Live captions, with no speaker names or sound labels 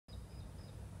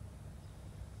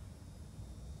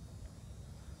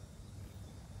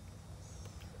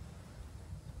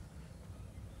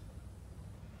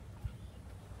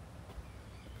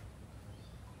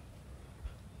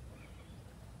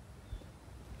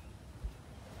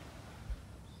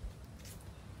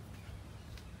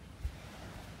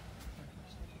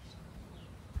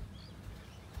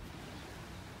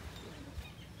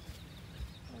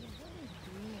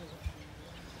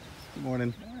Good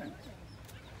morning.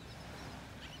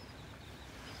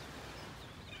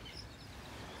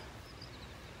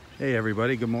 Hey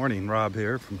everybody, good morning. Rob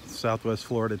here from Southwest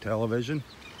Florida Television.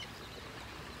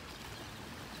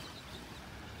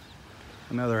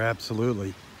 Another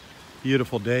absolutely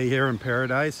beautiful day here in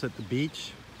paradise at the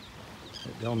beach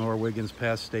at Delnor Wiggins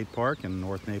Pass State Park in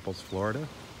North Naples, Florida.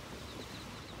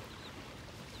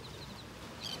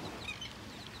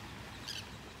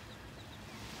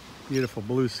 Beautiful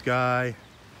blue sky,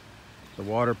 the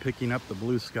water picking up the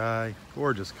blue sky,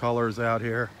 gorgeous colors out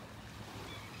here.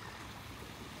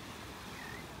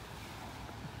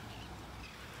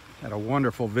 Had a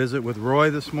wonderful visit with Roy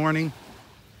this morning.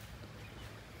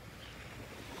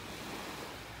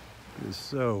 He was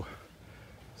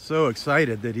so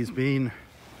excited that he's being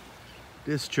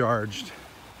discharged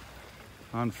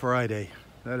on Friday.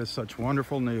 That is such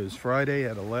wonderful news. Friday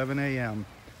at 11 a.m.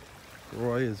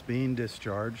 Roy is being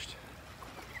discharged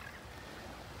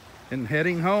and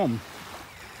heading home.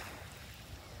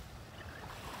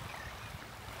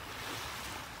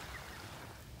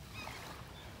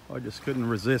 I just couldn't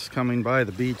resist coming by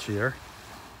the beach here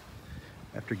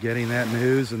after getting that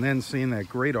news and then seeing that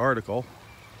great article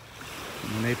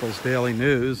in the Naples Daily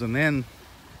News. And then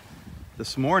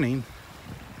this morning,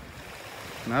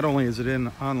 not only is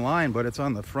it online, but it's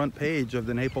on the front page of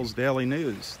the Naples Daily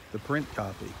News, the print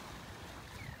copy.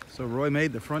 So Roy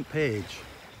made the front page.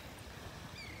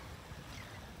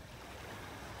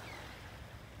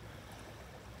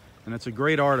 And it's a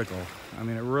great article. I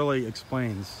mean, it really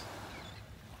explains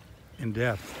in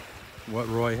depth what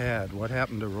Roy had, what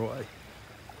happened to Roy.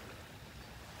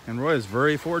 And Roy is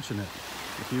very fortunate.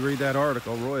 If you read that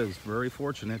article, Roy is very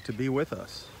fortunate to be with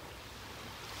us.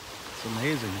 It's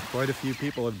amazing. Quite a few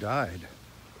people have died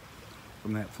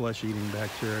from that flesh-eating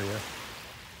bacteria.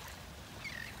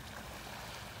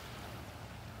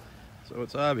 So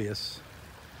it's obvious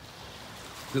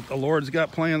that the Lord's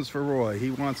got plans for Roy. He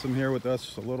wants him here with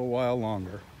us a little while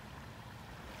longer.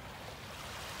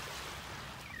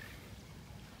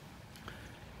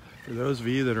 For those of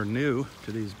you that are new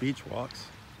to these beach walks,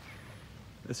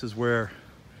 this is where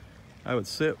I would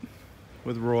sit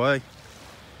with Roy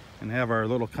and have our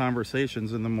little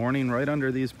conversations in the morning right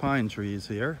under these pine trees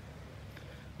here.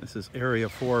 This is Area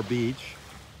 4 Beach.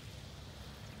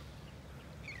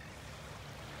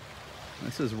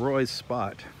 This is Roy's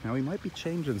spot. Now he might be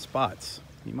changing spots.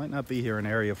 He might not be here in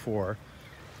Area 4.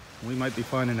 We might be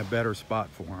finding a better spot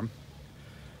for him.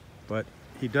 But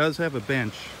he does have a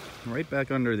bench right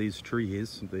back under these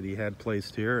trees that he had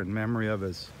placed here in memory of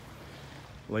his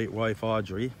late wife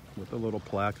Audrey, with a little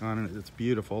plaque on it. It's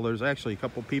beautiful. There's actually a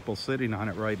couple people sitting on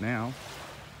it right now,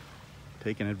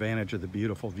 taking advantage of the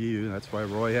beautiful view. That's why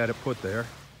Roy had it put there.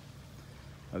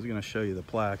 I was going to show you the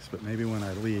plaques, but maybe when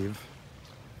I leave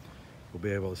we'll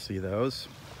be able to see those.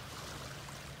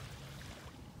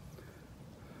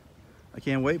 I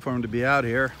can't wait for him to be out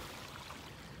here.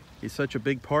 He's such a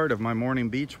big part of my morning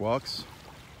beach walks.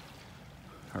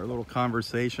 Our little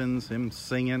conversations, him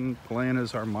singing, playing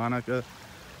his harmonica,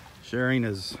 sharing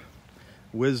his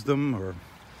wisdom, or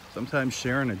sometimes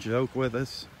sharing a joke with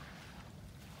us.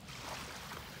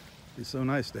 It's so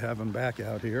nice to have him back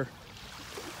out here.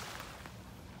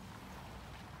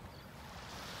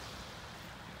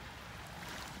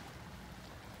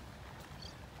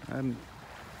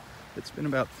 It's been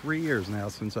about 3 years now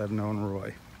since I've known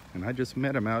Roy, and I just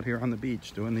met him out here on the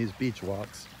beach doing these beach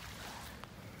walks.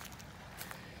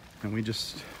 And we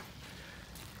just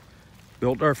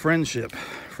built our friendship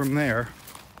from there.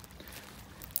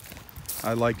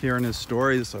 I liked hearing his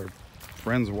stories. Our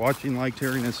friends watching liked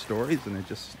hearing his stories, and it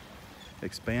just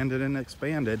expanded and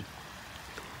expanded.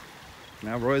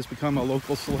 Now Roy's become a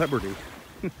local celebrity.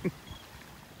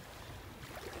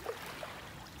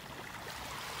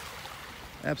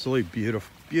 Absolutely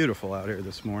beautiful, beautiful out here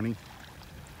this morning.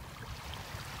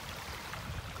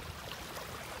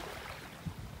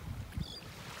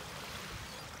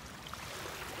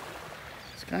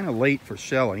 It's kind of late for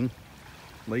shelling,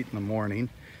 late in the morning,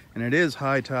 and it is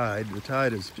high tide. The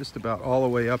tide is just about all the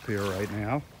way up here right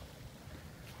now.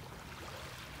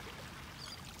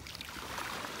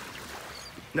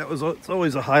 It's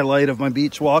always a highlight of my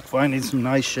beach walk, finding some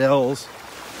nice shells.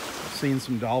 I've seen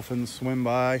some dolphins swim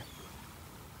by.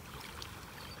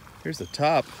 Here's the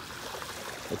top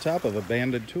of a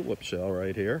banded tulip shell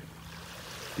right here.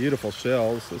 Beautiful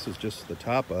shells. This is just the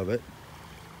top of it.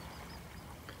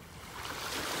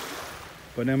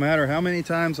 But no matter how many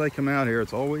times I come out here,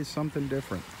 it's always something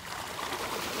different.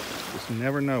 Just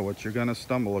never know what you're gonna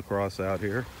stumble across out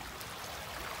here.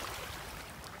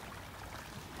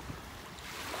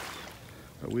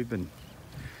 But we've been,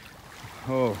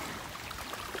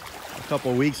 A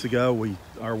couple of weeks ago,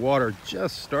 our water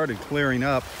just started clearing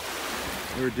up.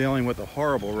 We were dealing with a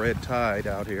horrible red tide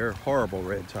out here, horrible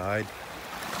red tide.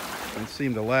 It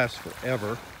seemed to last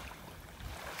forever.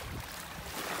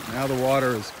 Now the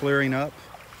water is clearing up.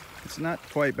 It's not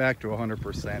quite back to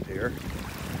 100% here,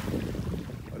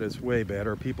 but it's way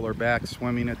better. People are back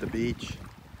swimming at the beach.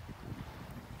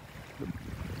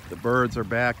 The birds are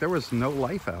back. There was no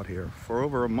life out here for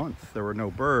over a month. There were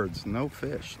no birds, no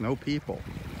fish, no people.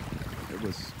 It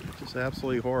was just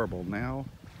absolutely horrible. Now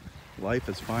life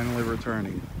is finally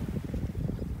returning,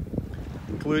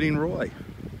 including Roy.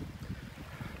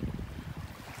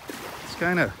 It's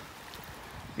kind of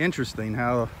interesting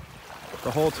how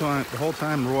the whole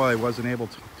time Roy wasn't able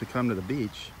to come to the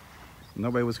beach.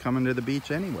 Nobody was coming to the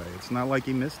beach anyway. It's not like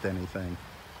he missed anything.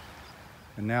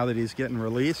 And now that he's getting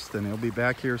released and he'll be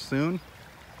back here soon,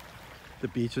 the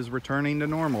beach is returning to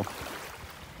normal.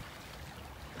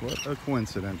 What a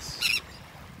coincidence.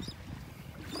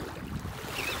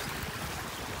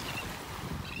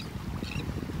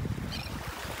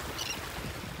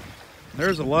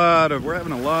 We're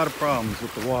having a lot of problems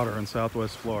with the water in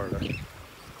Southwest Florida.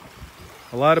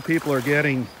 A lot of people are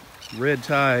getting red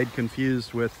tide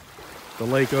confused with the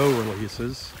Lake O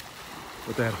releases,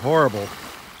 with that horrible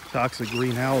toxic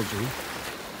green algae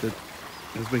that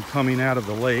has been coming out of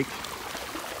the lake.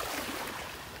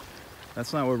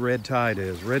 That's not what red tide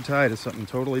is. Red tide is something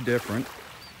totally different.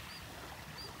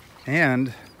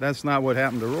 And that's not what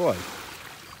happened to Roy.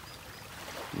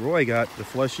 Roy got the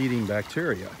flesh-eating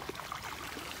bacteria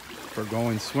for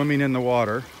going swimming in the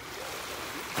water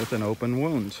with an open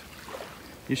wound.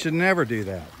 You should never do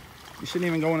that. You shouldn't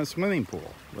even go in a swimming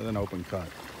pool with an open cut.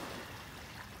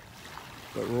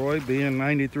 But Roy, being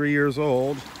 93 years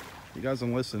old, he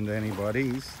doesn't listen to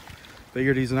anybody. He's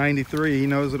figured he's 93, he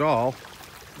knows it all.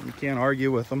 You can't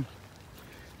argue with him.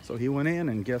 So he went in,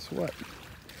 and guess what?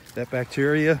 That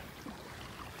bacteria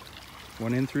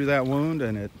went in through that wound,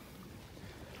 and it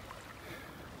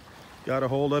got a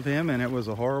hold of him, and it was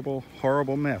a horrible,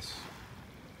 horrible mess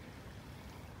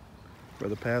for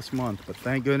the past month. But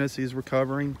thank goodness he's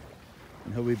recovering,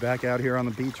 and he'll be back out here on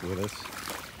the beach with us.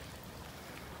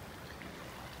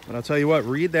 But I'll tell you what,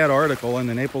 read that article in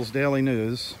the Naples Daily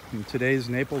News, in today's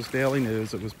Naples Daily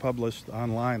News. It was published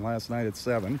online last night at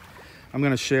 7. I'm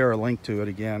going to share a link to it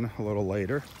again a little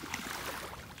later.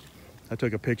 I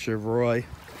took a picture of Roy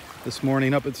this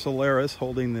morning up at Solaris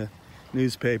holding the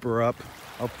newspaper up.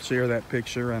 I'll share that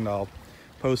picture and I'll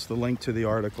post the link to the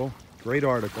article. Great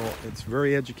article. It's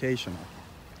very educational.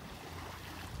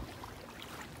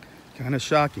 Kind of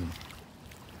shocking.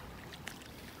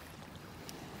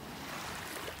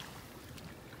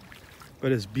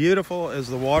 But as beautiful as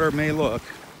the water may look,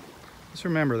 just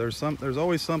remember there's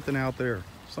always something out there,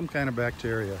 some kind of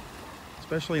bacteria,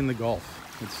 especially in the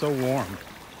Gulf. It's so warm.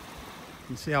 You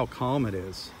can see how calm it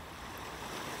is.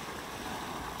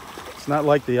 It's not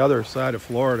like the other side of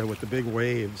Florida with the big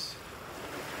waves.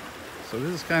 So this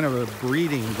is kind of a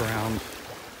breeding ground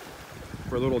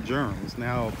for little germs.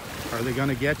 Now, are they going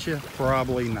to get you?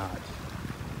 Probably not.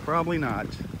 Probably not.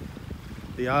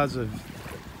 The odds of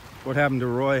what happened to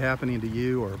Roy happening to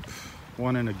you are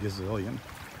 1 in a gazillion.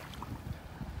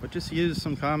 But just use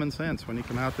some common sense when you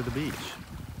come out to the beach.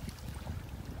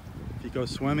 If you go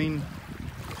swimming,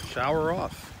 shower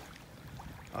off.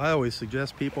 I always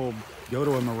suggest people go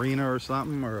to a marina or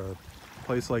something, or a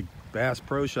place like Bass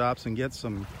Pro Shops, and get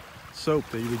some soap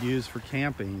that you would use for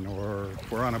camping or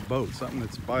if we're on a boat, something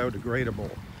that's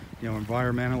biodegradable,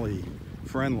 environmentally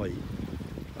friendly.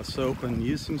 A soap, and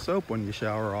use some soap when you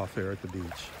shower off here at the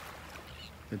beach.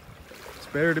 It's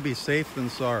better to be safe than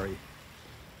sorry.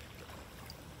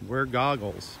 Wear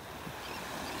goggles.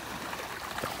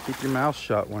 Keep your mouth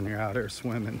shut when you're out there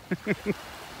swimming.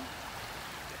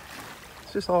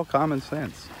 It's just all common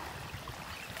sense.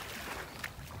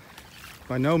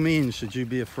 By no means should you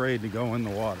be afraid to go in the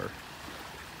water.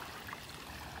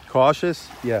 Cautious?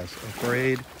 Yes.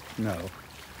 Afraid? No.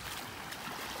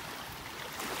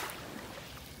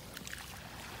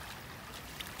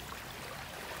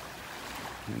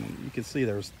 And you can see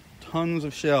there's tons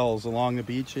of shells along the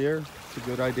beach here. It's a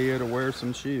good idea to wear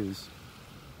some shoes.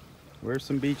 Wear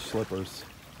some beach slippers.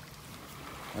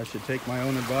 I should take my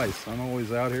own advice. I'm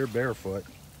always out here barefoot.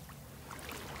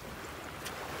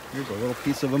 Here's a little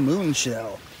piece of a moon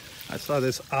shell. I saw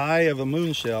this eye of a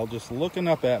moon shell just looking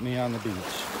up at me on the beach.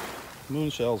 Moon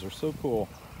shells are so cool.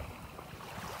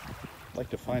 I'd like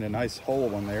to find a nice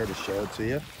hole in there to show it to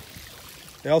you.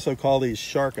 They also call these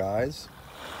shark eyes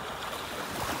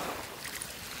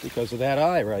because of that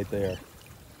eye right there.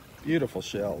 Beautiful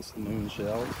shells, the moon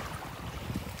shells.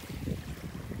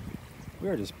 We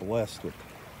are just blessed with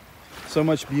So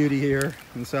much beauty here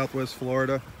in Southwest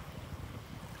Florida.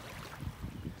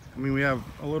 I mean, we have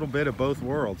a little bit of both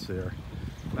worlds here.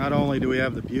 Not only do we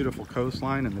have the beautiful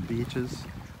coastline and the beaches,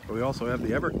 but we also have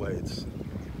the Everglades.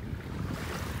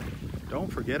 Don't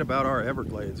forget about our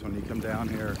Everglades when you come down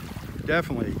here.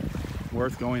 Definitely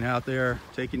worth going out there,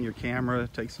 taking your camera,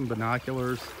 take some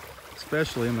binoculars,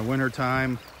 especially in the winter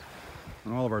time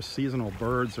when all of our seasonal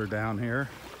birds are down here.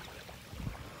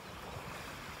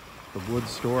 The wood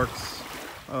storks,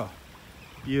 oh,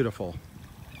 beautiful.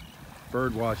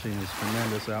 Bird watching is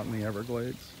tremendous out in the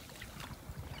Everglades.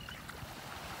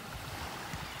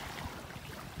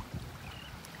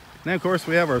 And of course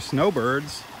we have our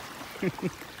snowbirds.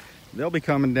 They'll be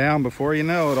coming down before you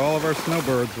know it. All of our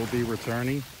snowbirds will be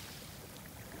returning.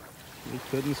 We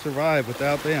couldn't survive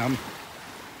without them.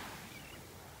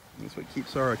 That's what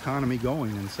keeps our economy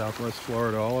going in Southwest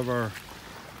Florida. All of our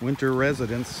winter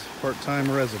residents, part-time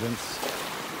residents,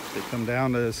 they come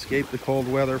down to escape the cold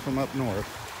weather from up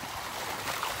north.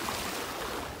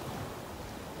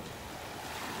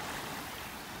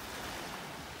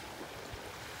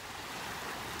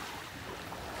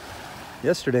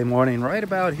 Yesterday morning, right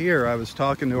about here, I was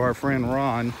talking to our friend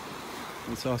Ron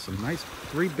and saw some nice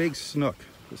 3 big snook.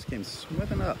 Just came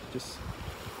swimming up, just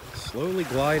slowly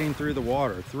gliding through the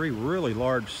water. 3 really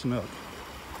large snook.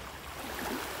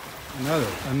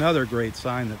 Another great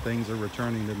sign that things are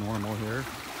returning to normal here.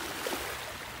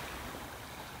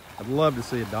 I'd love to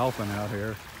see a dolphin out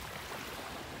here.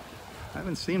 I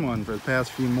haven't seen one for the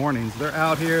past few mornings. They're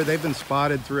out here, they've been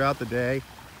spotted throughout the day.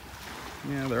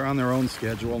 Yeah, they're on their own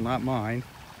schedule, not mine.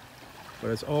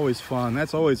 But it's always fun.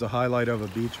 That's always a highlight of a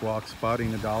beach walk,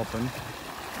 spotting a dolphin.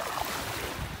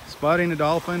 Spotting a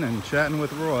dolphin and chatting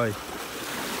with Roy.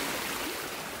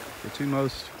 The 2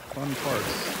 most fun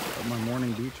parts of my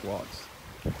morning beach walks.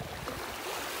 If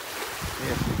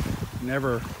you've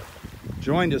never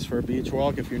joined us for a beach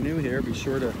walk, if you're new here, be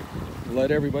sure to let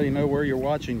everybody know where you're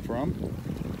watching from.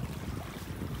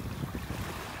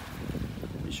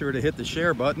 Be sure to hit the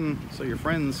share button so your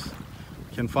friends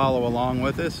can follow along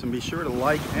with us, and be sure to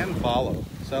like and follow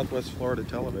Southwest Florida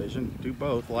Television. Do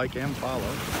both, like and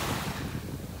follow,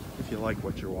 if you like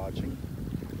what you're watching.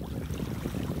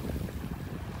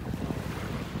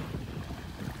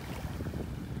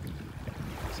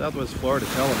 Southwest Florida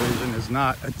Television is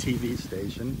not a TV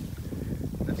station.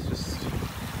 That's just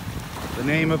the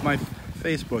name of my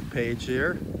Facebook page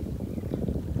here.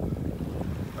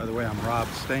 By the way, I'm Robb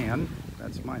Stan.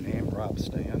 That's my name, Robb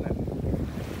Stan. And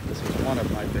this is one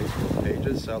of my Facebook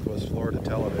pages, Southwest Florida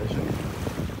Television.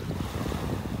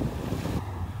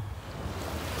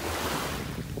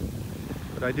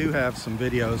 But I do have some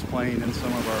videos playing in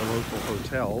some of our local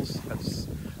hotels.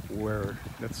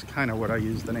 That's kind of what I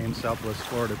use the name Southwest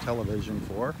Florida Television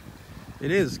for. It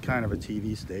is kind of a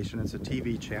TV station. It's a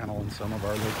TV channel in some of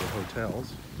our local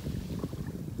hotels.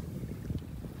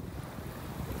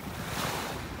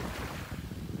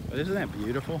 But isn't that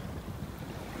beautiful?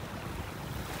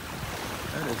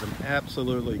 That is an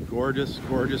absolutely gorgeous,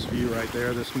 gorgeous view right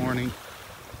there this morning.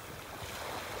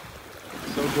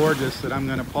 So gorgeous that I'm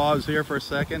going to pause here for a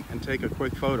second and take a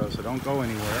quick photo, so don't go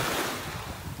anywhere.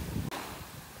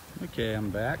 Okay, I'm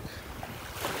back.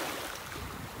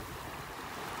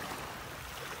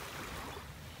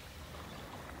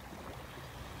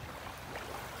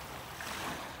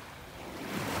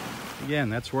 Again,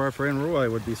 that's where our friend Roy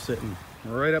would be sitting,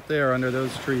 right up there under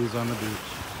those trees on the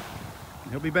beach.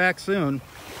 He'll be back soon.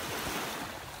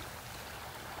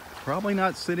 Probably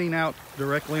not sitting out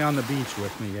directly on the beach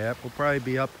with me yet. We'll probably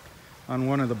be up on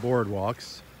one of the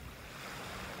boardwalks.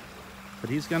 But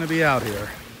he's going to be out here.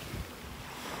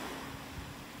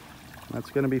 That's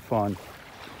going to be fun.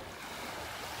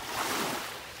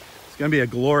 It's going to be a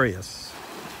glorious,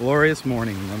 glorious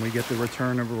morning when we get the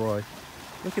return of Roy.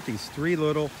 Look at these 3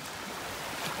 little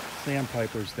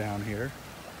sandpipers down here.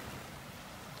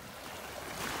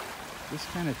 Just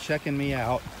kind of checking me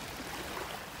out.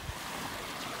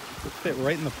 They fit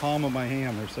right in the palm of my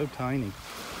hand. They're so tiny.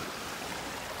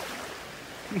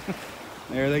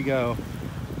 There they go.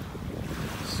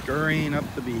 Scurrying up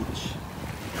the beach.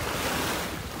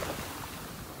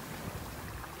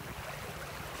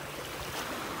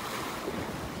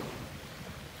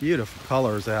 Beautiful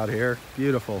colors out here.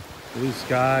 Beautiful. Blue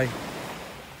sky.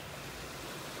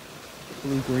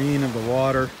 Blue green of the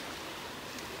water.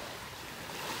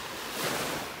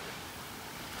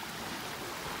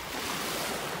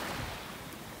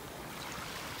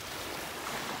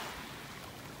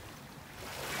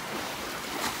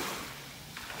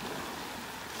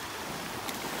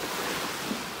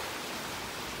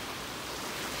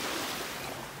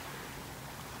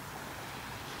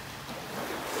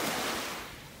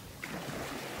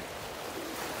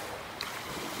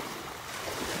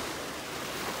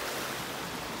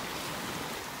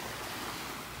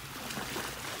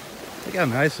 Look how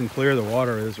nice and clear the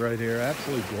water is right here.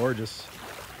 Absolutely gorgeous.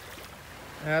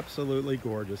 Absolutely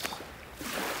gorgeous.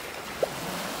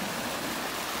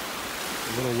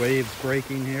 Little waves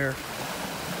breaking here.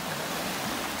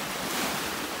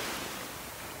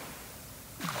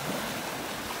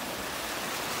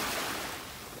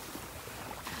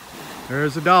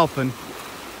 There's a dolphin.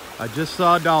 I just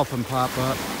saw a dolphin pop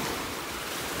up.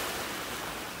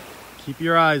 Keep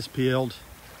your eyes peeled.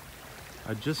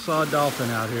 I just saw a dolphin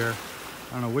out here.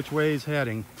 I don't know which way he's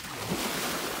heading.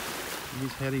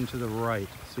 He's heading to the right.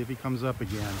 See if he comes up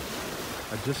again.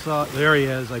 I just saw, there he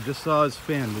is. I just saw his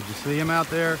fin. Did you see him out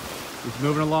there? He's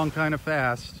moving along kind of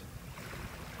fast.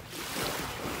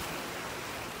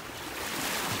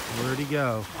 Where'd he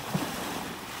go?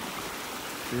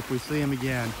 See if we see him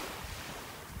again.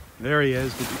 There he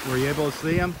is. Were you able to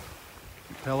see him?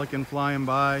 Pelican flying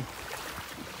by.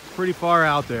 Pretty far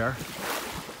out there.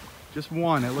 Just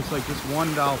one. It looks like just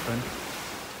one dolphin.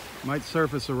 Might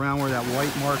surface around where that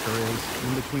white marker is,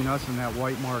 in between us and that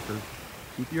white marker.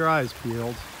 Keep your eyes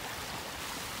peeled.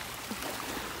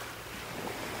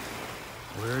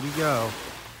 Where'd he go?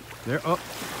 There. Oh,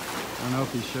 I don't know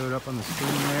if he showed up on the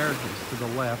screen there. He's to the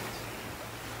left.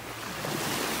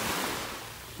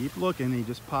 Keep looking. He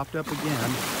just popped up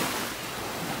again.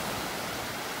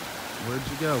 Where'd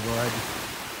you go, bud?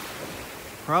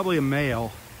 Probably a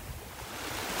male.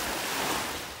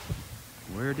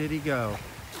 Where did he go?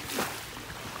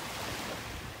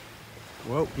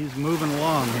 Whoa, he's moving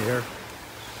along here.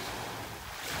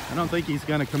 I don't think he's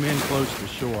going to come in close to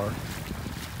shore.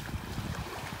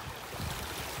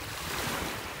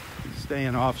 He's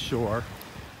staying offshore.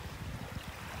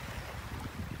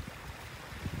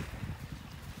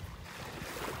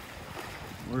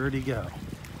 Where'd he go?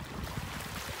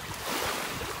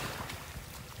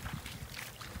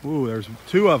 Ooh, there's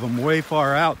two of them way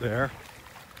far out there.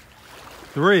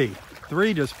 Three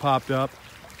just popped up.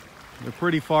 They're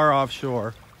pretty far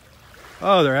offshore.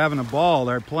 Oh, they're having a ball.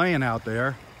 They're playing out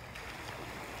there.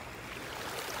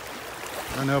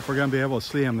 I don't know if we're going to be able to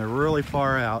see them. They're really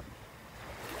far out.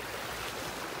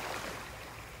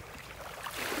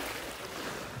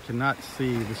 I cannot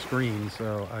see the screen,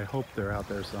 so I hope they're out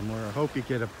there somewhere. I hope you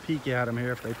get a peek at them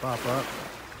here if they pop up.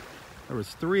 There was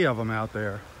three of them out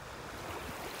there.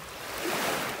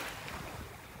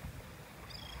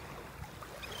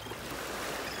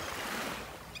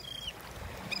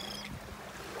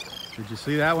 Did you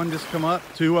see that one just come up?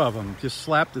 Two of them just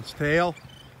slapped its tail.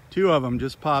 Two of them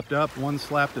just popped up. One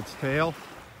slapped its tail.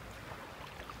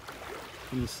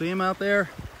 Can you see them out there?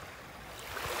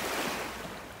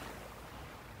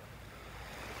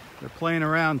 They're playing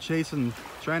around, chasing,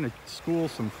 trying to school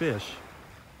some fish.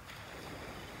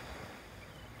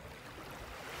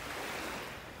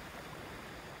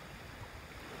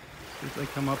 See if they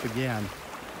come up again.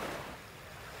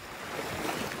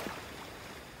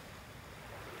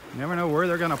 You never know where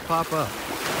they're gonna pop up.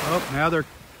 Oh, now they're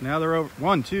over.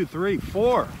 1, 2, 3,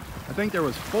 4. I think there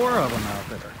was 4 of them out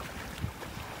there.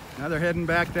 Now they're heading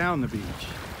back down the beach.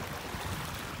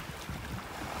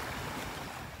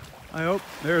 I hope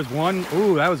there's one.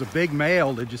 Ooh, that was a big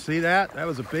male. Did you see that? That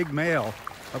was a big male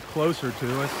up closer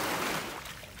to us.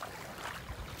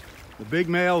 The big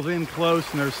male's in close,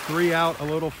 and there's 3 out a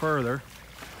little further.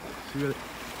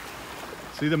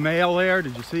 See the male there?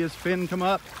 Did you see his fin come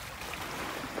up?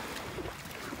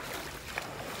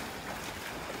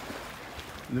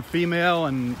 And the female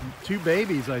and 2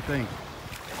 babies, I think.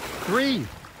 3.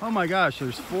 Oh my gosh,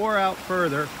 there's 4 out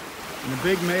further. And the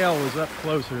big male was up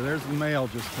closer. There's the male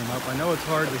just come up. I know it's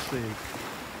hard to see.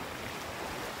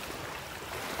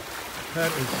 That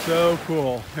is so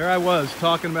cool. Here I was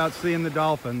talking about seeing the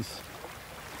dolphins.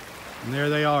 And there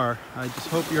they are. I just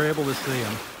hope you're able to see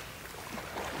them.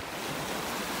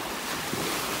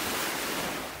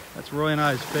 That's Roy and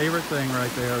I's favorite thing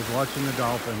right there, is watching the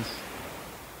dolphins.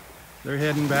 They're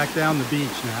heading back down the beach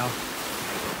now.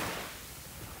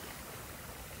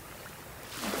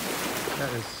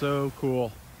 That is so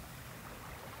cool.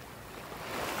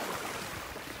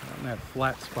 On that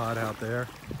flat spot out there.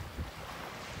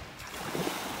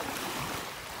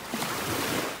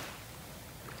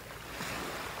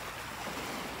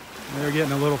 They're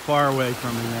getting a little far away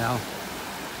from me now.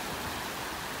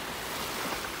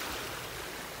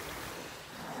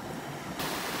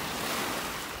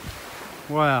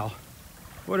 Wow,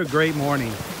 what a great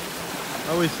morning.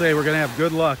 I always say we're gonna have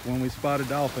good luck when we spot a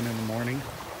dolphin in the morning.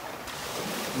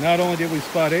 Not only did we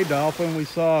spot a dolphin, we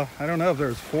saw, I don't know if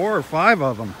there's 4 or 5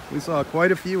 of them. We saw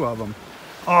quite a few of them.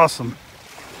 Awesome.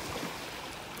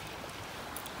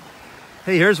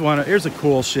 Hey, here's a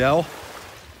cool shell.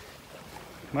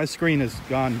 My screen has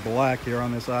gone black here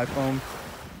on this iPhone.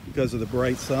 because of the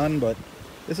bright sun, but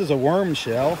this is a worm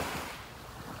shell.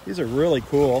 These are really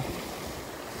cool.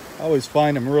 I always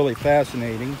find them really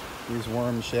fascinating, these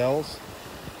worm shells.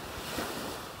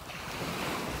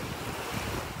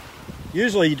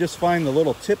 Usually you just find the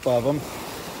little tip of them,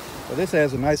 but this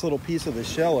has a nice little piece of the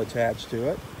shell attached to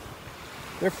it.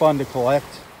 They're fun to collect.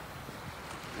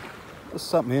 Just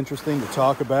something interesting to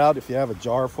talk about if you have a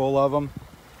jar full of them.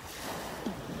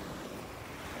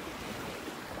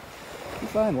 You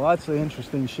find lots of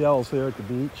interesting shells here at the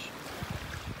beach.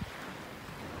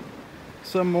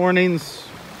 Some mornings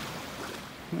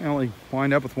I only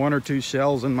wind up with 1 or 2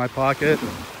 shells in my pocket.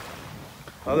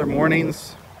 Other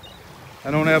mornings I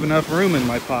don't have enough room in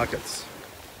my pockets.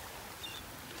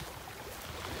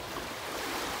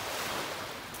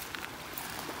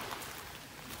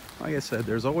 Like I said,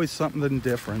 there's always something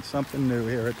different, something new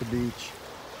here at the beach.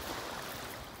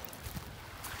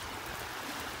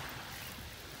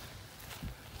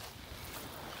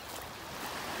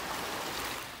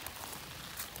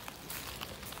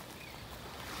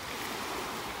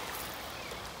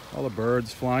 All the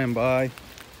birds flying by.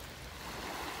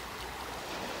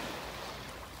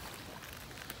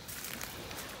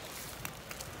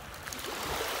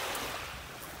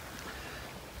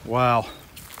 Wow.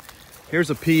 Here's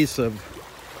a piece of,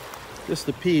 just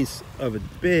a piece of a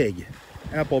big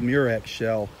apple murex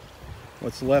shell.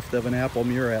 What's left of an apple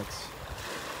murex.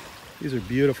 These are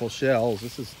beautiful shells.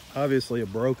 This is obviously a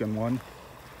broken one.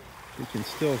 You can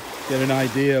still get an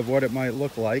idea of what it might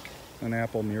look like, an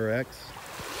apple murex.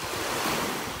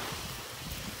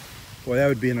 Boy, that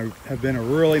would have been a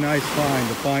really nice find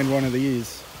to find one of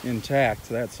these intact,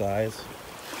 that size,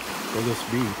 for this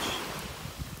beach.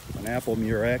 An apple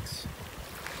murex.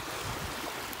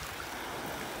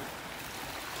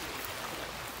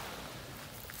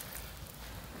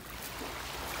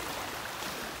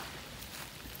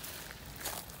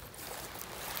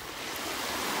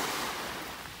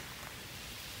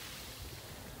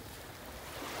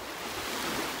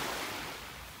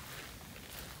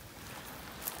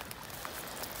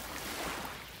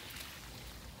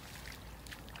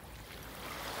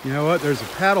 You know what? There's a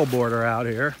paddle boarder out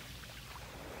here.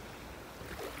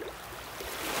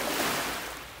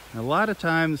 And a lot of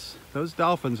times, those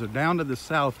dolphins are down to the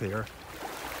south here.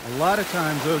 A lot of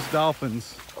times those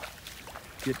dolphins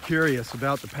get curious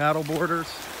about the paddle boarders.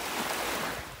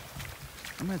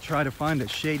 I'm gonna try to find a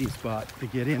shady spot to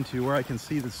get into where I can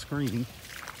see the screen.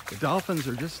 The dolphins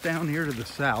are just down here to the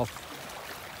south.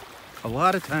 A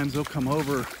lot of times they'll come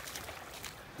over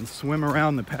and swim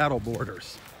around the paddle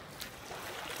boarders.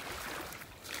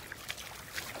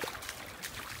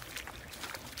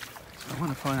 I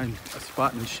want to find a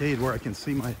spot in the shade where I can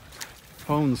see my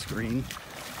phone screen.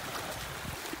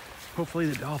 Hopefully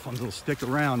the dolphins will stick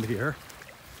around here.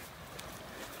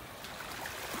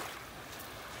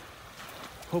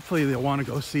 Hopefully they'll want to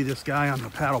go see this guy on the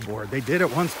paddleboard. They did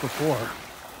it once before.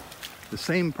 The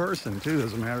same person too,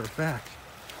 as a matter of fact.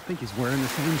 I think he's wearing the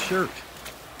same shirt.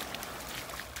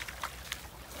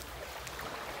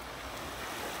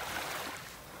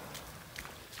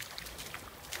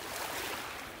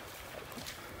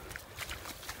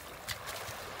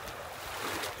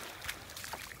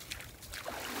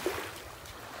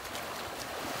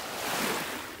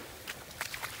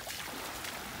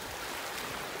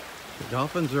 The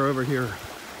dolphins are over here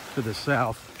to the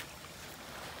south.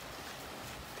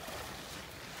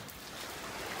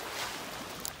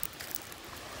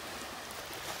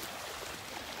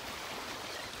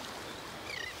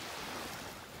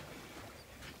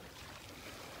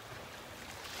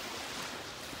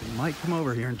 They might come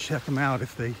over here and check them out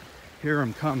if they hear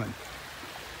them coming.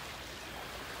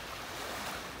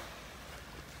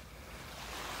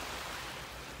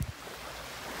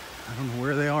 I don't know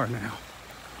where they are now.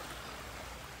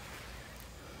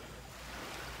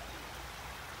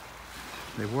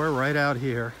 They were right out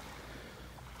here.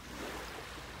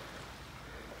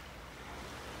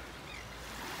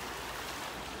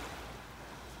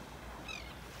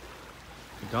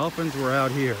 The dolphins were out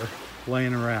here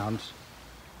playing around.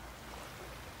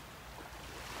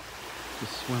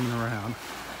 Just swimming around.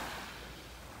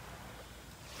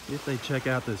 See if they check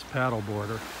out this paddle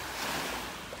boarder.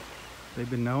 They've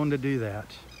been known to do that.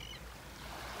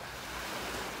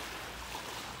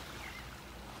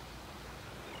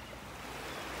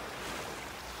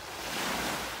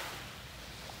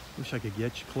 Wish I could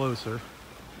get you closer,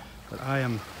 but I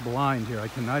am blind here. I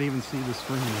cannot even see the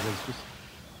screen. It has just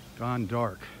gone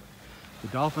dark. The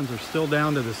dolphins are still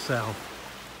down to the south.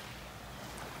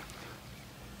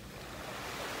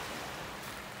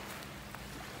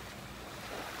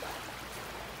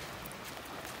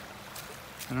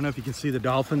 I don't know if you can see the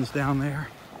dolphins down there.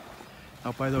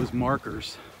 out by those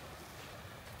markers.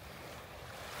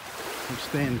 I'm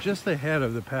staying just ahead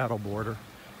of the paddle border.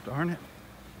 Darn it.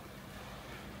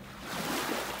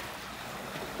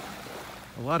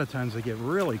 A lot of times they get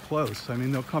really close. I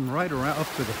mean, they'll come right around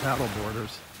up to the paddle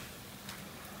borders.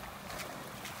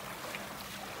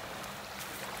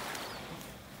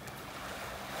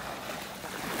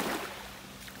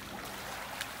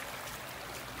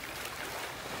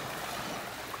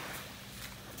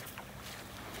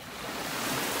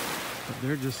 But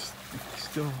they're just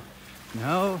still,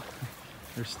 no,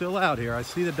 they're still out here. I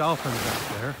see the dolphins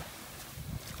out there.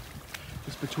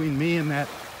 Just between me and that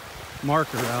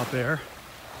marker out there.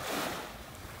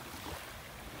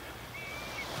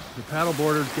 The paddle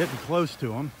border's getting close to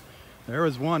them. There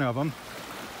is one of them.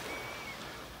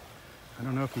 I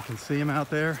don't know if you can see him out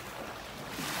there.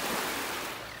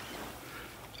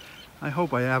 I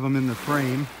hope I have him in the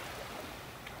frame.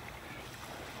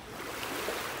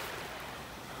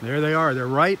 There they are. They're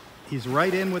right. He's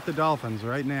right in with the dolphins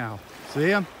right now. See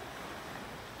him?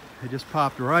 They just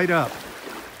popped right up.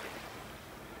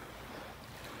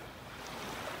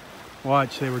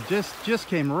 Watch, they were just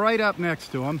came right up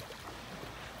next to him.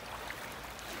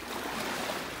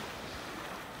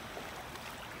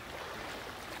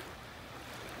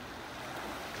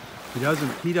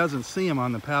 He doesn't see him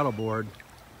on the paddleboard.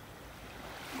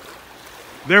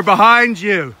 They're behind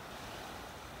you.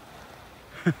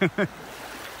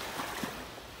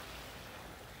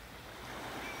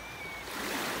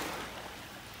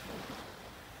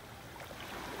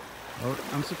 Well,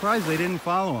 I'm surprised they didn't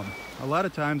follow him. A lot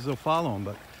of times they'll follow him,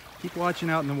 but keep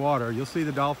watching out in the water. You'll see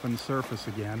the dolphins surface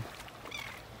again.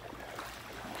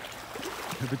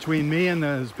 Between me and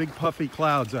those big puffy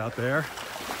clouds out there.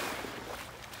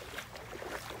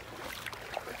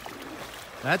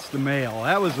 That's the male.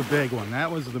 That was the big one.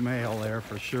 That was the male there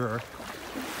for sure.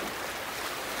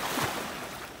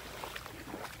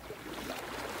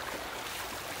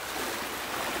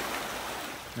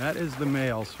 That is the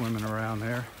male swimming around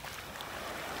there.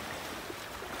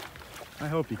 I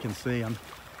hope you can see him.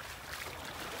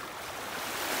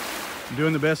 I'm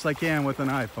doing the best I can with an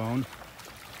iPhone.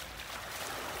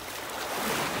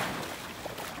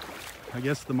 I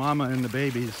guess the mama and the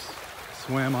babies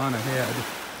swam on ahead.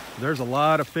 There's a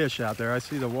lot of fish out there. I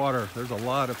see the water. There's a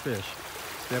lot of fish.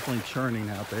 It's definitely churning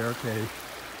out there. Okay,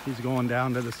 he's going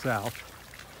down to the south.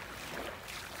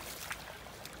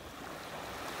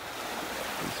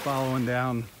 He's following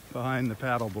down behind the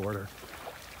paddle border.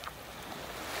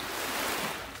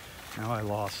 Now I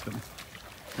lost him.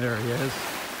 There he is.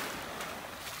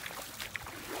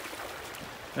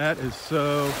 That is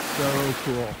so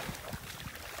cool.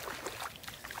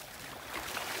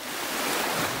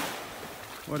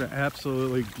 What an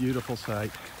absolutely beautiful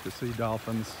sight to see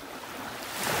dolphins.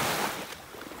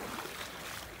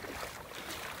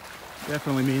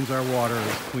 Definitely means our water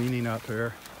is cleaning up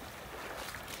here.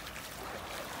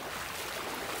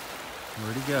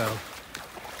 Where'd he go?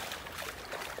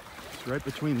 It's right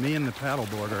between me and the paddle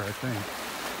border, I think.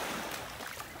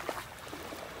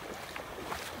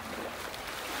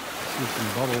 See some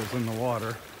bubbles in the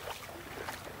water.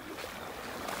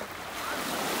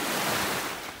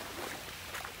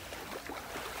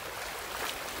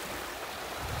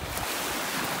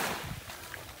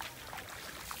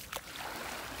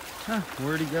 Huh,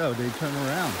 where'd he go? Did he turn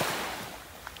around?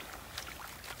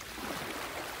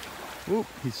 Oop,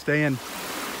 he's staying.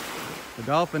 The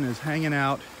dolphin is hanging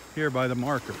out here by the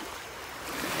marker.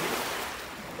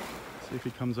 See if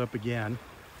he comes up again.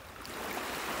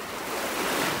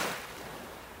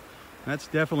 That's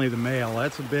definitely the male.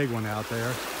 That's a big one out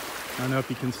there. I don't know if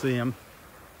you can see him.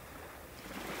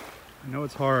 I know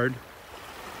it's hard.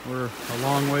 We're a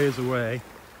long ways away.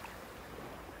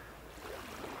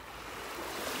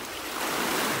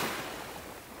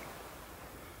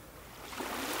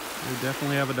 We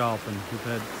definitely have a dolphin.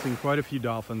 We've seen quite a few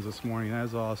dolphins this morning. That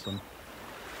is awesome.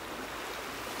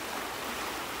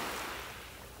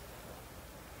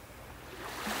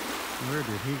 Where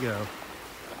did he go?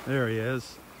 There he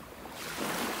is.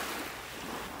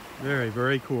 Very,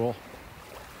 very cool.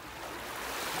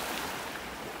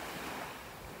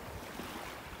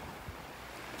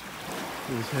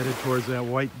 He was headed towards that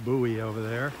white buoy over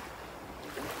there.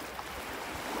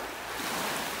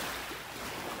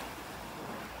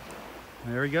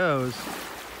 There he goes.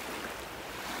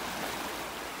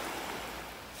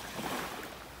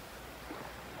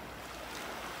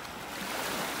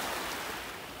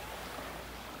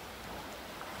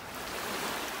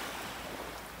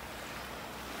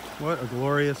 What a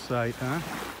glorious sight, huh?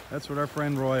 That's what our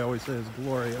friend Roy always says,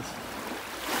 glorious.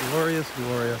 Glorious,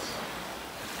 glorious.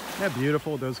 Isn't that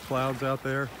beautiful, those clouds out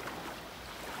there?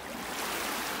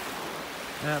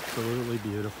 Absolutely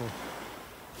beautiful.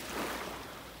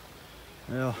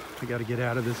 Well, I got to get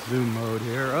out of this zoom mode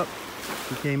here. Oh,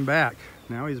 he came back.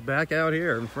 Now he's back out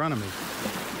here in front of me.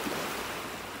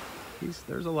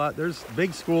 There's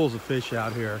big schools of fish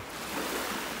out here.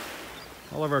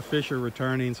 All of our fish are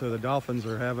returning, so the dolphins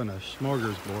are having a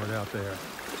smorgasbord out there.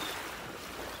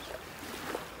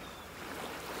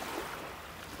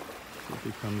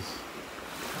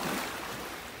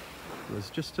 It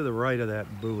was just to the right of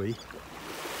that buoy.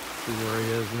 See where he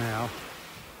is now.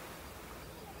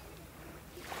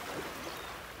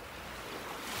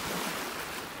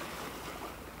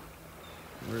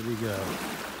 Where'd he go?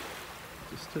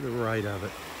 Just to the right of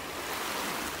it.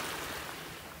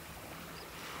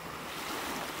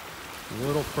 A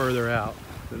little further out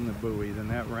than the buoy, than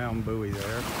that round buoy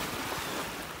there.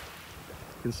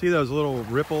 You can see those little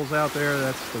ripples out there.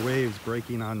 That's the waves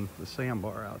breaking on the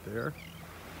sandbar out there.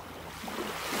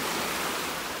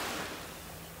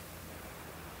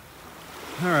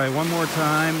 All right, one more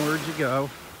time. Where'd you go?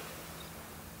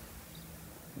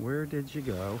 Where did you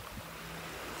go?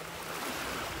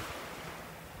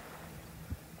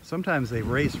 Sometimes they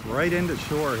race right into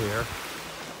shore here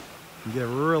and get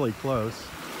really close.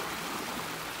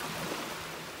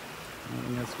 I don't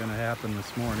think that's going to happen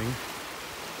this morning.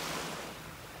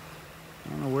 I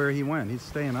don't know where he went. He's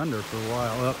staying under for a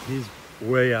while. Oh, he's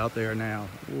way out there now.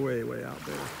 Way, way out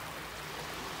there.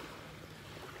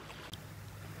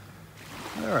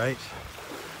 All right.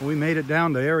 We made it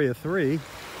down to Area 3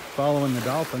 following the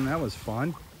dolphin. That was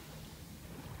fun.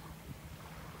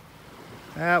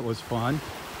 That was fun.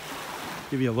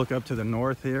 Give you a look up to the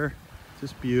north here.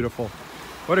 Just beautiful.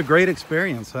 What a great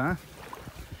experience, huh?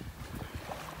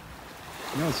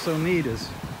 You know what's so neat is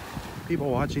people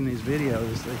watching these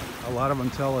videos, a lot of them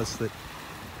tell us that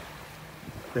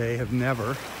they have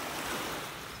never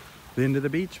been to the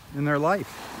beach in their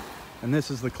life. And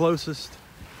this is the closest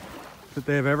that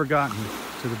they have ever gotten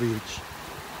to the beach.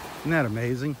 Isn't that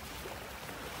amazing?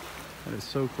 That is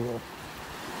so cool.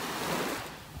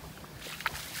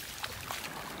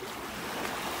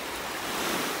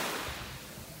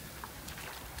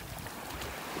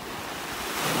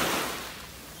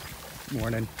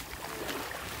 Morning.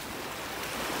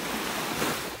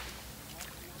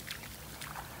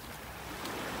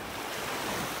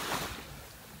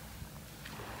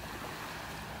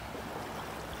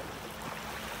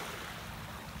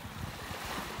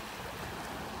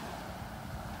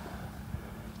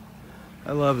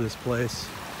 I love this place.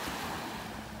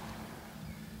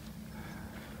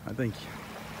 I think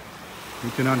you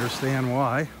can understand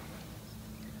why.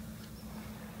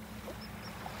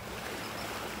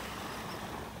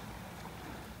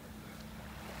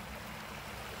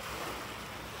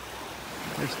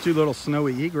 There's two little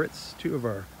snowy egrets, two of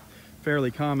our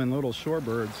fairly common little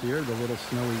shorebirds here, the little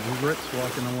snowy egrets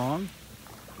walking along.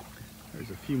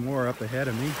 There's a few more up ahead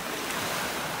of me.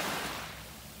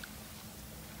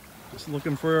 Just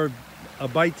looking for a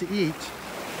bite to eat.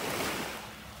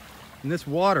 And this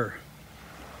water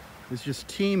is just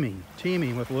teeming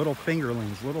with little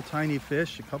fingerlings, little tiny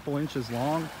fish, a couple inches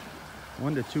long,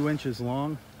 1 to 2 inches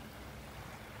long.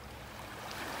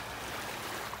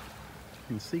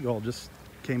 And the seagull just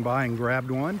came by and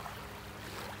grabbed one.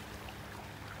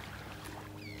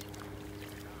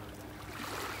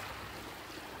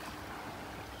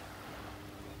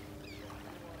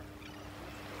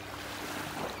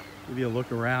 Give you a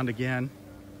look around again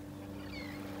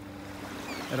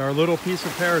at our little piece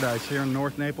of paradise here in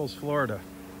North Naples, Florida.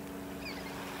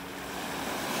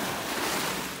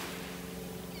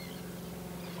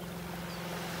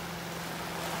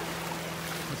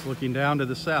 It's looking down to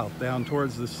the south, down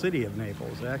towards the city of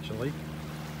Naples, actually.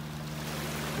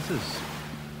 This is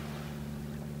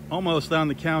almost on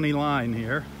the county line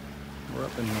here. We're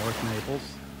up in North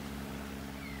Naples.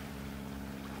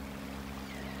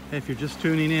 Hey, if you're just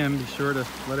tuning in, be sure to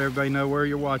let everybody know where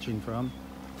you're watching from.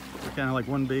 We're kind of like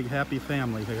one big happy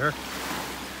family here.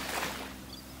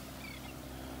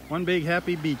 One big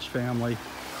happy beach family.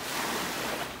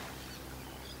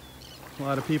 A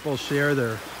lot of people share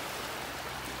their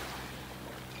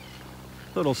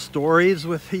little stories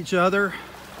with each other.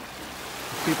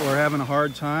 If people are having a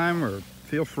hard time, or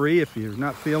feel free if you're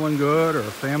not feeling good, or a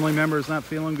family member is not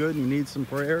feeling good and you need some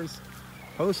prayers,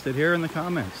 post it here in the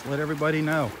comments. Let everybody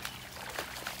know.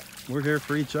 We're here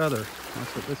for each other.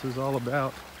 That's what this is all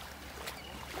about.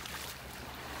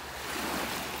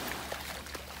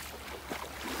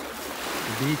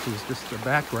 The beach is just the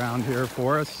background here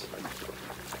for us.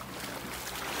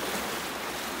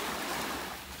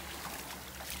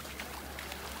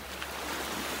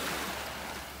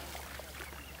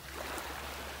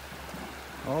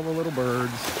 All the little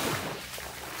birds.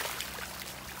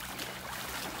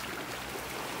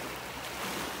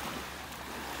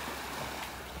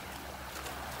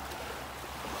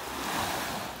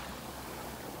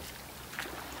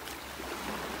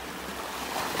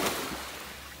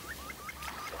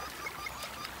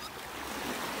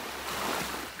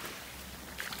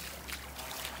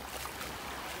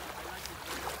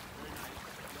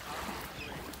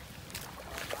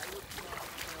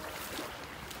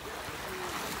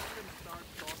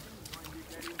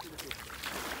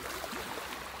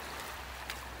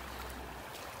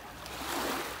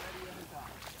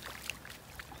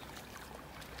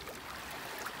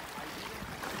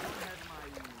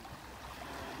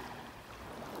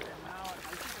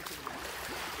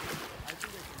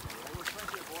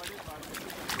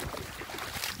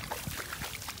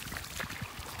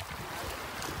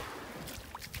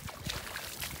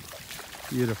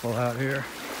 Beautiful out here.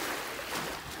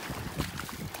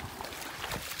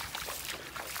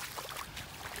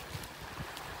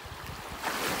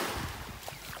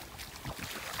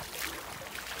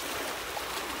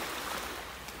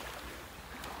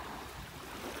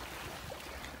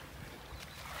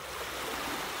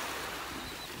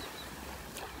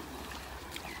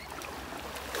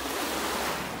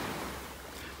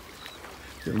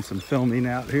 Doing some filming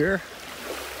out here.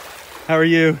 How are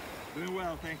you? Doing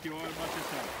well, thank you. All about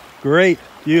yourself? Great,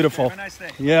 beautiful. Have a nice day.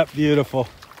 Yep, beautiful.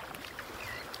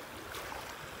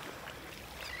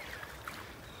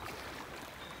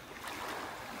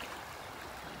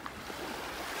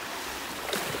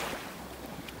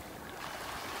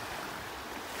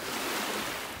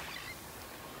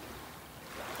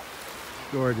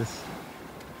 Gorgeous.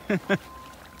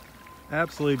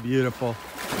 Absolutely beautiful.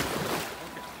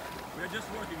 We're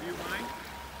just working. Do you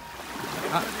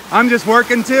mind? I'm just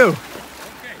working too. Okay.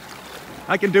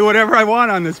 I can do whatever I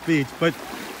want on this beach, but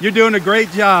you're doing a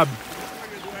great job.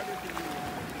 You do everything you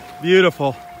want.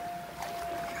 Beautiful.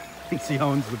 Thinks he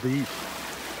owns the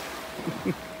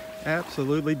beach.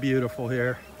 Absolutely beautiful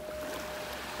here.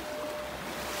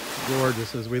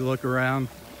 Gorgeous as we look around.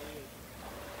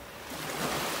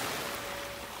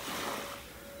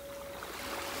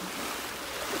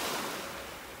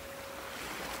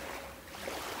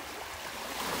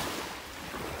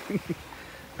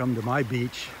 Come to my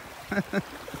beach.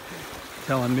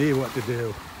 Telling me what to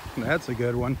do. That's a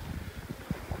good one.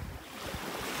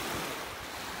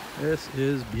 This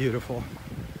is beautiful.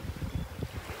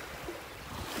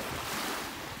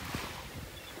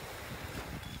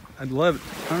 I'd love it.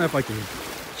 I don't know if I can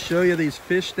show you these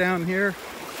fish down here.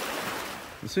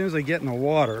 As soon as they get in the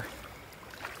water,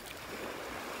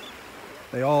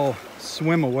 they all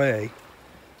swim away.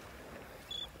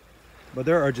 But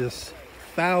there are just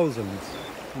thousands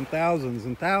and thousands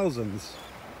and thousands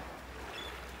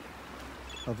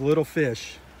of little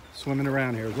fish swimming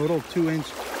around here. Little 2-inch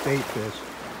bait fish.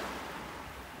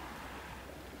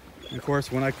 And of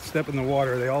course, when I step in the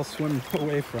water, they all swim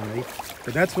away from me.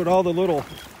 But that's what all the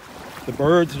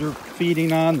birds are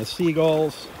feeding on, the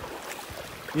seagulls,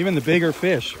 even the bigger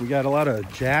fish. We got a lot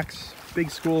of jacks, big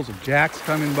schools of jacks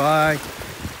coming by,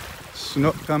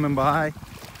 snook coming by.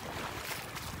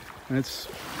 And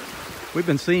we've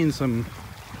been seeing some,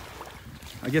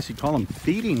 I guess you'd call them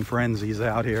feeding frenzies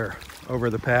out here over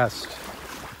the past,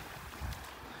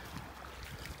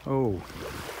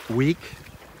 week.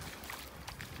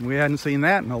 We hadn't seen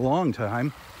that in a long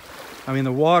time. I mean,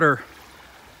 the water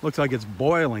looks like it's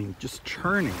boiling, just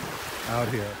churning out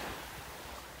here.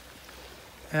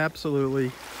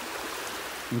 Absolutely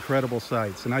incredible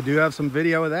sights. And I do have some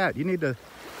video of that. You need to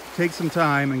take some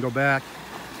time and go back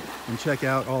and check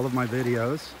out all of my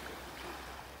videos.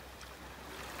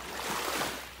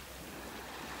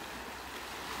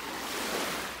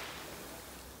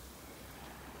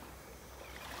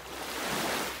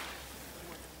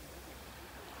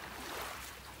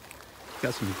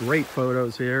 Got some great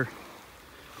photos here.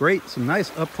 Some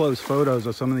nice up-close photos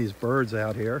of some of these birds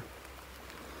out here.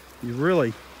 You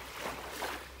really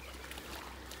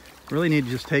need to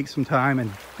just take some time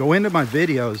and go into my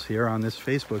videos here on this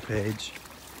Facebook page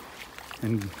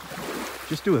and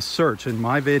just do a search in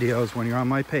my videos. When you're on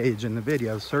my page in the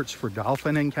videos, search for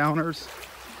dolphin encounters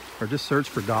or just search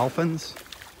for dolphins.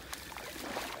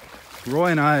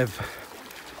 Roy and I have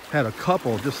had a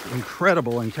couple just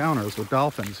incredible encounters with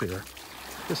dolphins here.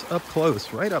 Just up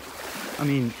close, right up, I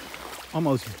mean,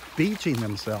 almost beaching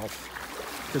themselves.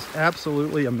 Just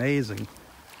absolutely amazing.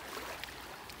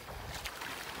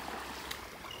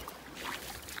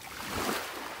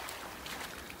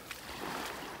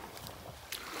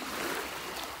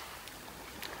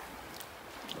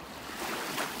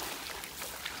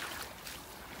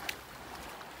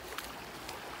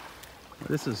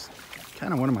 This is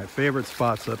kind of one of my favorite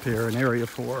spots up here in Area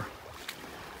 4.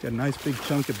 Got a nice big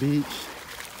chunk of beach.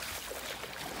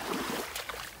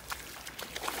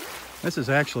 This is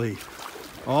actually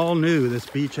all new, this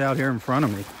beach out here in front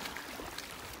of me.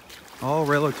 All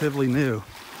relatively new.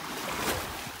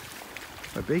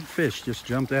 A big fish just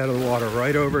jumped out of the water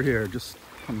right over here, just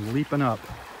come leaping up.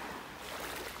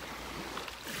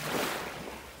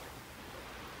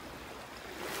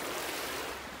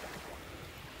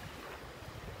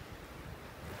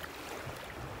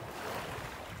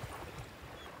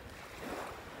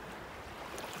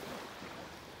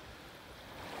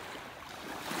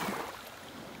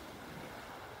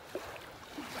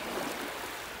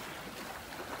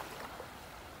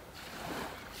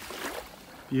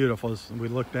 Beautiful as we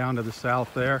look down to the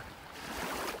south there.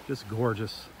 Just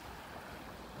gorgeous.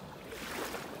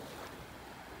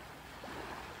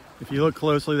 If you look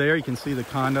closely there, you can see the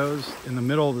condos in the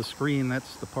middle of the screen.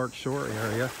 That's the Park Shore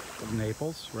area of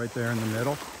Naples, right there in the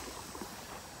middle.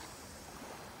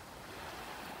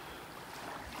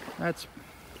 That's,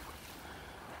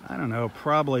 I don't know,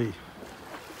 probably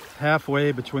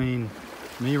halfway between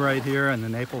me right here and the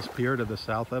Naples Pier to the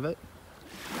south of it.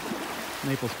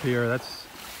 Naples Pier, that's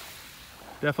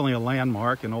definitely a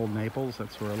landmark in Old Naples.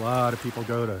 That's where a lot of people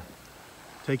go to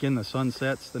take in the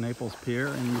sunsets, the Naples Pier.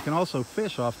 And you can also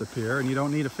fish off the pier, and you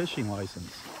don't need a fishing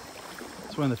license.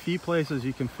 It's one of the few places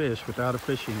you can fish without a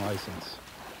fishing license.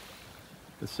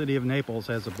 The city of Naples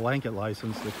has a blanket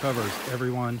license that covers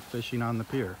everyone fishing on the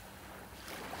pier.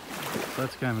 So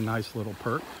that's kind of a nice little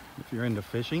perk if you're into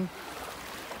fishing.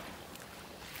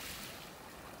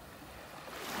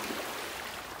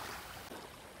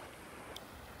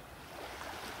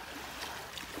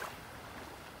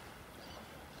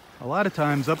 A lot of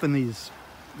times up in these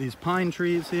pine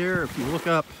trees here, if you look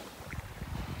up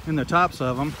in the tops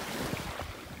of them,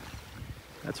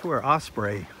 that's where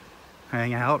osprey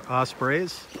hang out.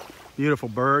 Ospreys, beautiful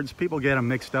birds. People get them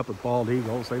mixed up with bald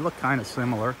eagles. They look kind of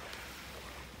similar.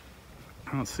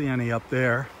 I don't see any up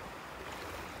there.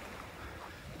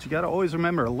 But you got to always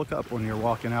remember to look up when you're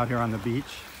walking out here on the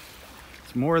beach.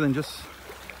 It's more than just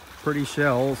pretty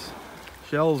shells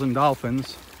and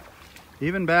dolphins.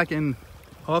 Even back in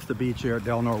off the beach here at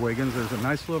Del Norwegians, there's a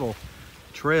nice little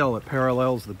trail that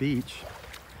parallels the beach,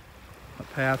 a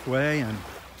pathway, and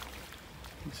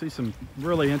you see some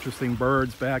really interesting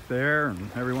birds back there, and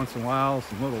every once in a while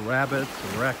some little rabbits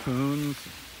and raccoons.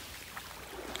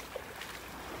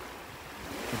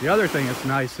 But the other thing that's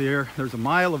nice here, there's a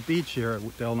mile of beach here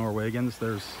at Del Norwegians.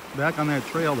 There's, back on that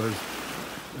trail,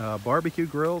 there's barbecue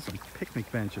grills and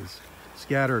picnic benches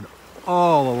scattered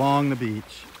all along the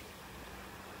beach.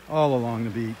 All along the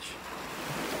beach.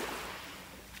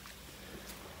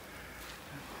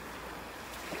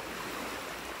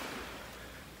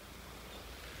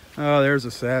 Oh, there's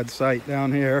a sad sight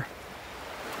down here.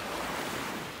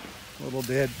 Little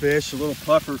dead fish, a little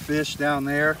puffer fish down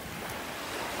there.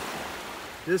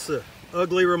 Just an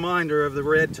ugly reminder of the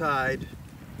red tide.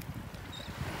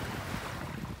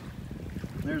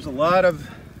 There's a lot of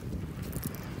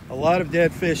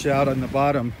dead fish out on the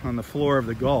bottom, on the floor of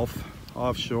the Gulf,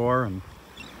 offshore, and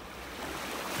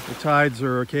the tides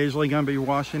are occasionally going to be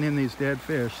washing in these dead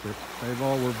fish that they've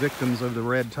all were victims of the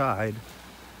red tide.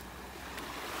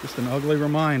 Just an ugly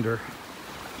reminder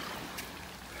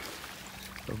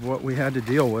of what we had to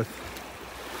deal with.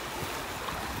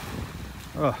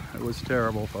 Oh, it was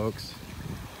terrible, folks.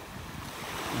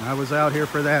 And I was out here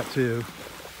for that too.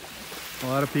 A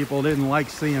lot of people didn't like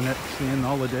seeing it, seeing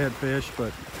all the dead fish,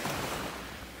 but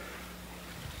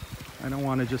I don't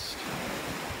want to just,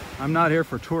 I'm not here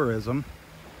for tourism.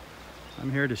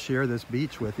 I'm here to share this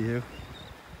beach with you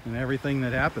and everything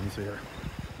that happens here.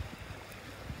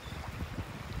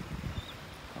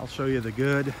 I'll show you the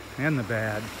good and the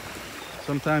bad.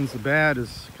 Sometimes the bad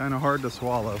is kind of hard to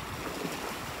swallow.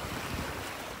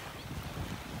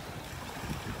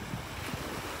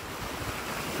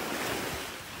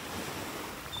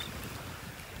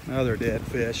 Another dead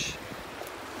fish.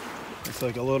 Looks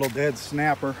like a little dead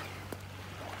snapper.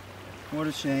 What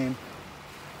a shame.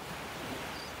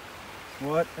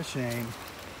 What a shame.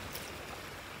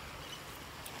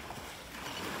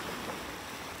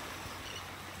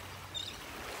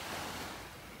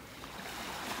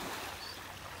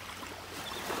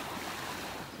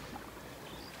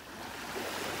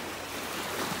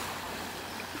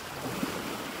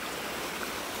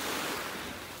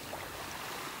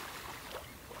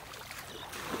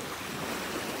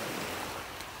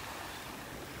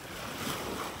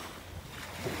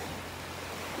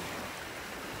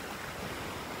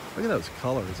 Look at those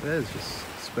colors. It is just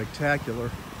spectacular.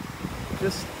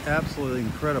 Just absolutely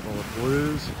incredible.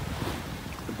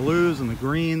 The blues and the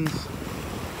greens.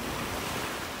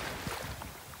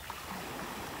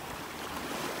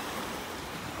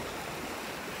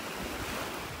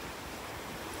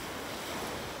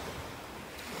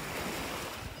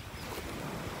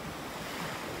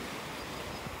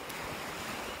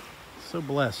 So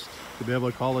blessed to be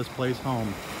able to call this place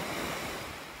home.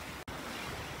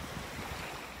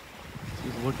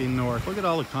 Looking north. Look at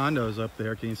all the condos up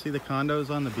there. Can you see the condos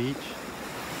on the beach?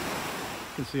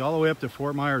 You can see all the way up to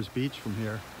Fort Myers Beach from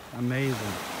here. Amazing.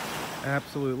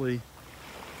 Absolutely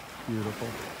beautiful.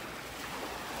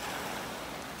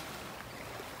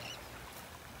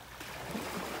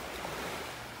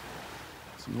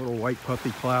 Some little white puffy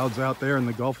clouds out there in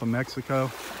the Gulf of Mexico.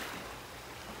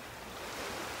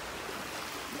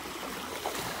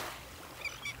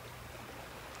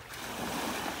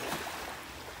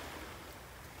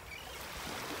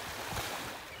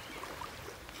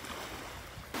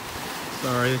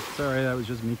 Sorry, that was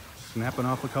just me snapping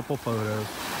off a couple photos.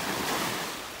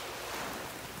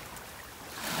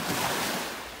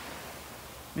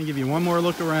 Let me give you one more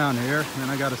look around here, and then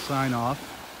I got to sign off.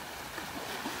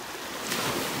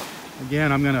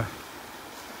 Again, I'm going to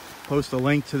post a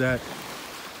link to that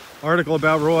article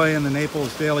about Roy in the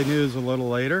Naples Daily News a little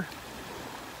later.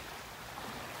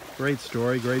 Great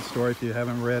story if you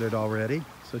haven't read it already.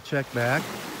 So check back.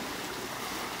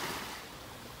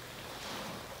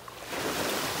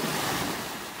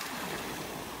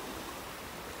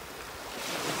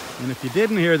 And if you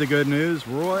didn't hear the good news,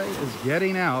 Roy is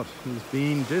getting out. He's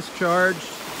being discharged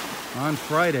on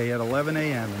Friday at 11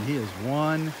 a.m. and he is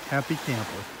one happy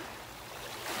camper.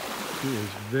 He is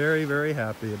very, very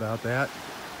happy about that.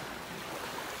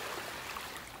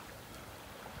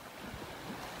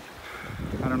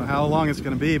 I don't know how long it's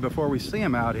going to be before we see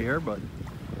him out here, but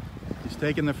he's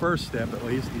taking the first step at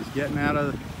least. He's getting out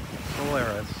of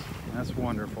Solaris. That's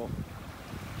wonderful.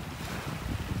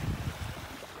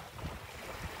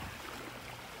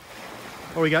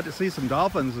 Oh, we got to see some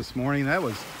dolphins this morning. That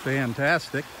was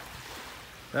fantastic.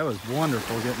 That was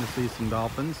wonderful getting to see some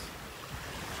dolphins.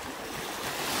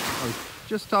 I was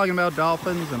just talking about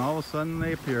dolphins and all of a sudden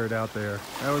they appeared out there.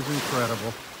 That was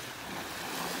incredible.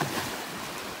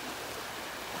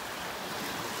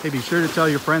 Hey, be sure to tell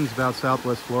your friends about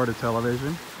Southwest Florida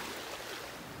Television.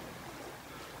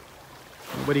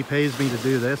 Nobody pays me to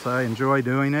do this. I enjoy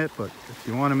doing it, but if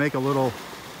you want to make a little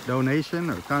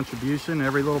donation or contribution,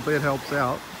 every little bit helps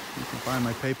out. You can find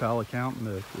my PayPal account in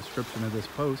the description of this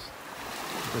post,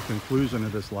 the conclusion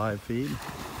of this live feed.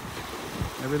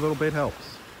 Every little bit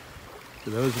helps. To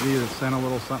those of you that sent a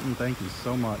little something, thank you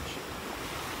so much.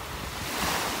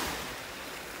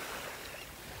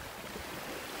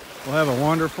 Well, have a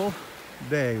wonderful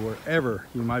day wherever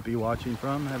you might be watching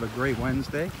from. Have a great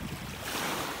Wednesday.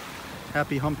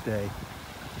 Happy Hump Day.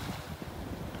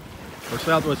 For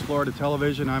Southwest Florida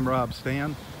Television, I'm Robb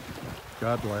Stan.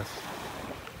 God bless.